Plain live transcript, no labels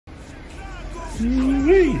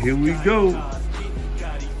Here we go.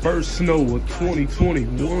 First snow of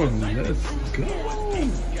 2021. Let's go.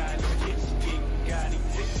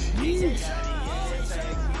 Jeez.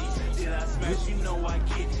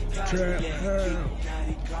 Trap house.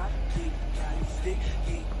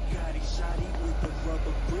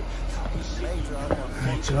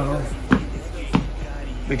 Alright, y'all.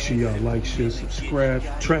 Make sure y'all like, share, subscribe.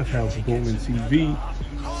 Trap House WOULDNT TV.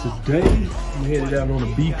 Today, I'm headed out on a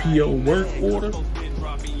BPO work order.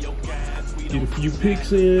 Get a few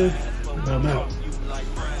pics in, and I'm out.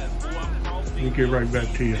 We'll get right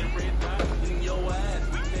back to y'all.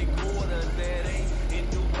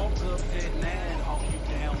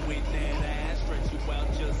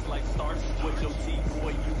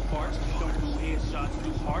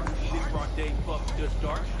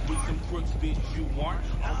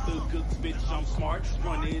 I'm smart,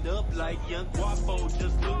 run it up like young Guapo,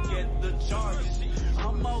 just look at the charts.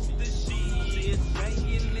 I'm off the shit,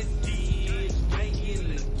 banging the D, banging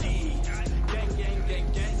the D. Gang, gang, gang,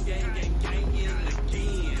 gang, gang, gang, ganging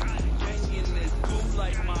again. Ganging is cool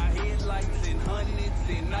like my headlights and hundreds,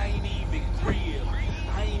 and I ain't even real.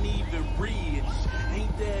 I ain't even rich,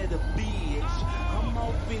 ain't that a bitch? I'm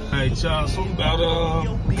off in. Alright, y'all, so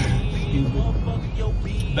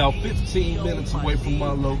about 15 minutes away from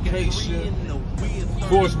my location. Of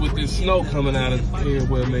course, with this snow coming out of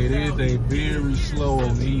everywhere, made everything very slow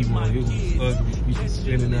on the evening. It was ugly. People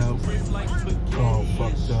spinning out. All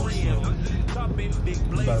fucked up. So,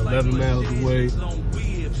 about 11 miles away.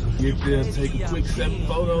 Get there, take a quick 7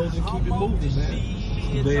 photos, and keep it moving,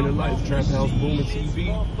 man. Day in the life, Trap House WOULDNT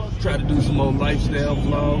TV. Try to do some more lifestyle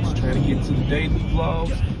vlogs. Try to get to the daily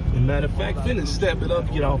vlogs. And matter of fact, finna step it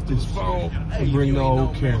up, get off this phone, and bring the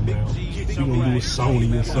old camera out. We're gonna do a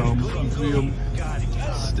Sony or something. You feel me?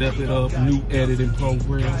 Step it up, new editing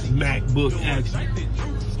programs, MacBook action.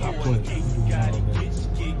 Stop playing.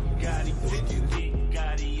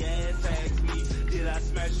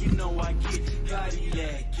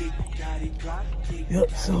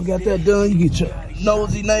 Yep, so got that done. You get your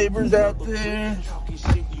nosy neighbors out there.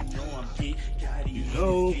 You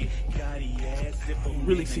know, don't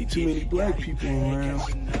really see too many black people around.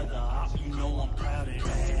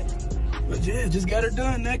 But yeah, just got her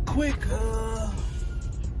done that quick.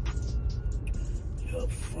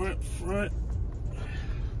 Up front.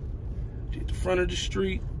 At the front of the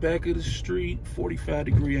street, back of the street,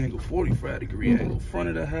 45-degree angle, 45-degree angle, front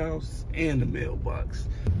of the house, and the mailbox.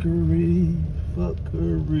 Fuckery.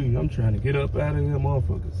 I'm trying to get up out of here,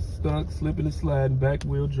 motherfuckers. Stuck, slipping and sliding, back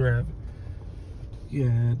wheel driving.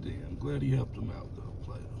 Yeah, damn. Glad he helped him out, though,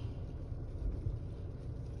 player.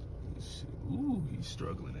 Ooh, he's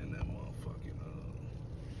struggling in that motherfucking,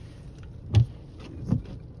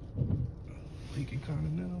 Lincoln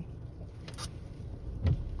Continental.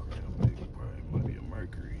 Might be a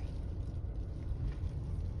Mercury.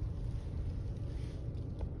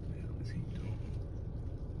 What the hell is he doing?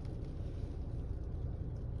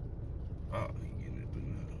 Oh, he getting it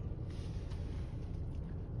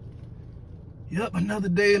now. Yep, another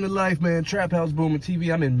day in the life, man. Trap House WOULDNT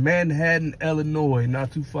TV. I'm in Manhattan, Illinois,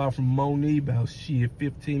 not too far from Moni, about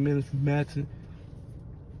 15 minutes from Matson.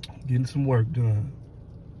 Getting some work done.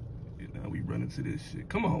 Now we run into this shit.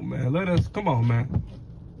 Come on, man. Come on, man.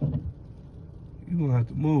 You're gonna have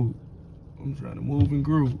to move. I'm trying to move and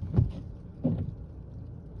groove. Got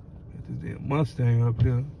this damn Mustang up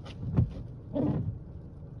here.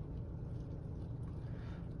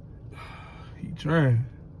 He trying.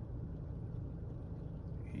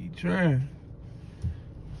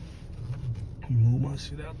 Move my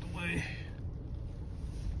shit out the way.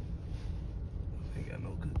 Ain't got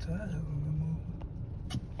no good tires on that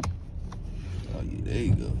motherfucker. Oh yeah, there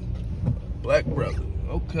you go. Black brother.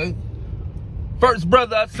 Okay. First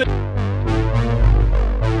brother I see.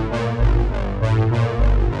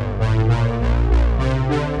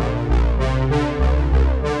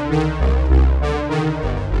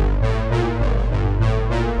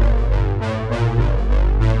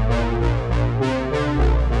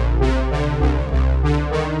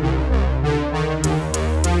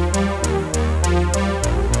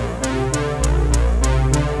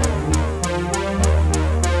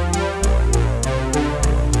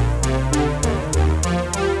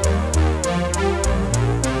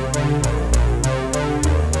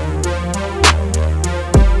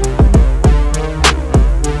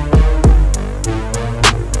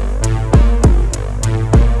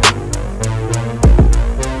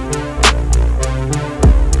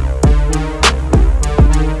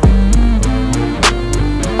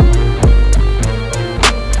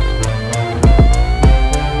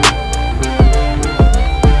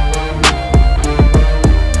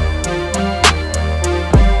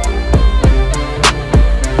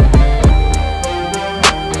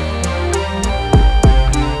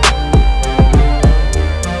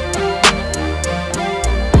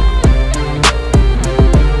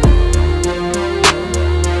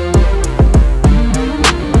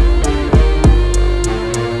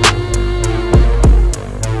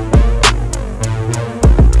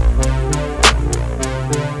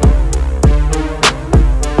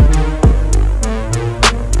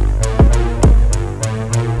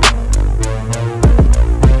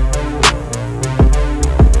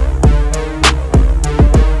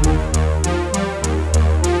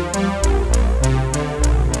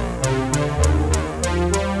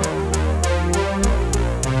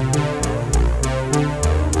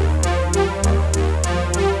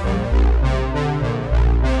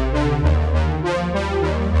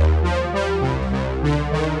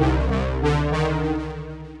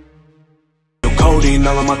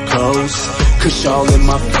 coast. Kush all in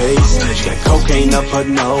my face, she got cocaine up her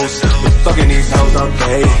nose. Been fucking these hoes all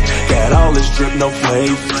day, got all this drip, no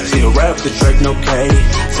flavor. Still rap the Drake, no K.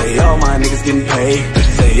 Say all my niggas getting paid,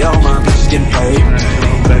 say all my bitches getting paid.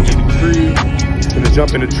 I'm back in the crib, gonna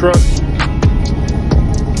jump in the truck.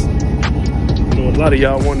 You know, a lot of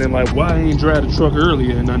y'all wondering like, why I ain't drive the truck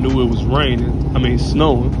earlier and I knew it was raining, I mean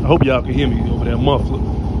snowing. I hope y'all can hear me over that muffler.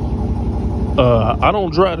 I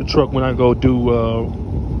don't drive the truck when I go do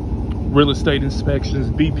real estate inspections,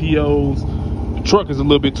 BPOs. The truck is a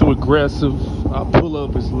little bit too aggressive. I pull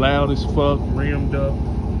up, it's loud as fuck, rammed up.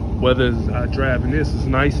 Whether I driving this, it's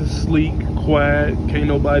nice and sleek, quiet, can't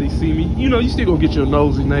nobody see me. You know, you still gonna get your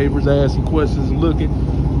nosy neighbors asking questions and looking.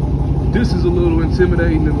 This is a little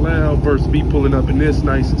intimidating and loud versus me pulling up in this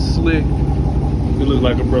nice and slick. It look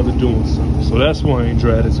like a brother doing something. So that's why I ain't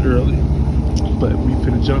drive this early. But we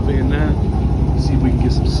finna jump in now. See if we can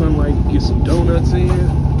get some sunlight, get some donuts in.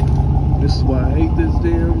 This is why I hate this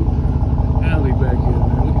damn alley back here,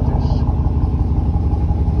 man. Look at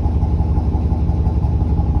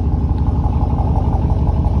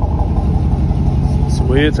this. So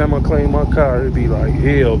every time I clean my car, it'd be like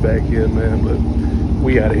hell back here, man. But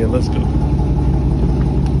we out of here. Let's go.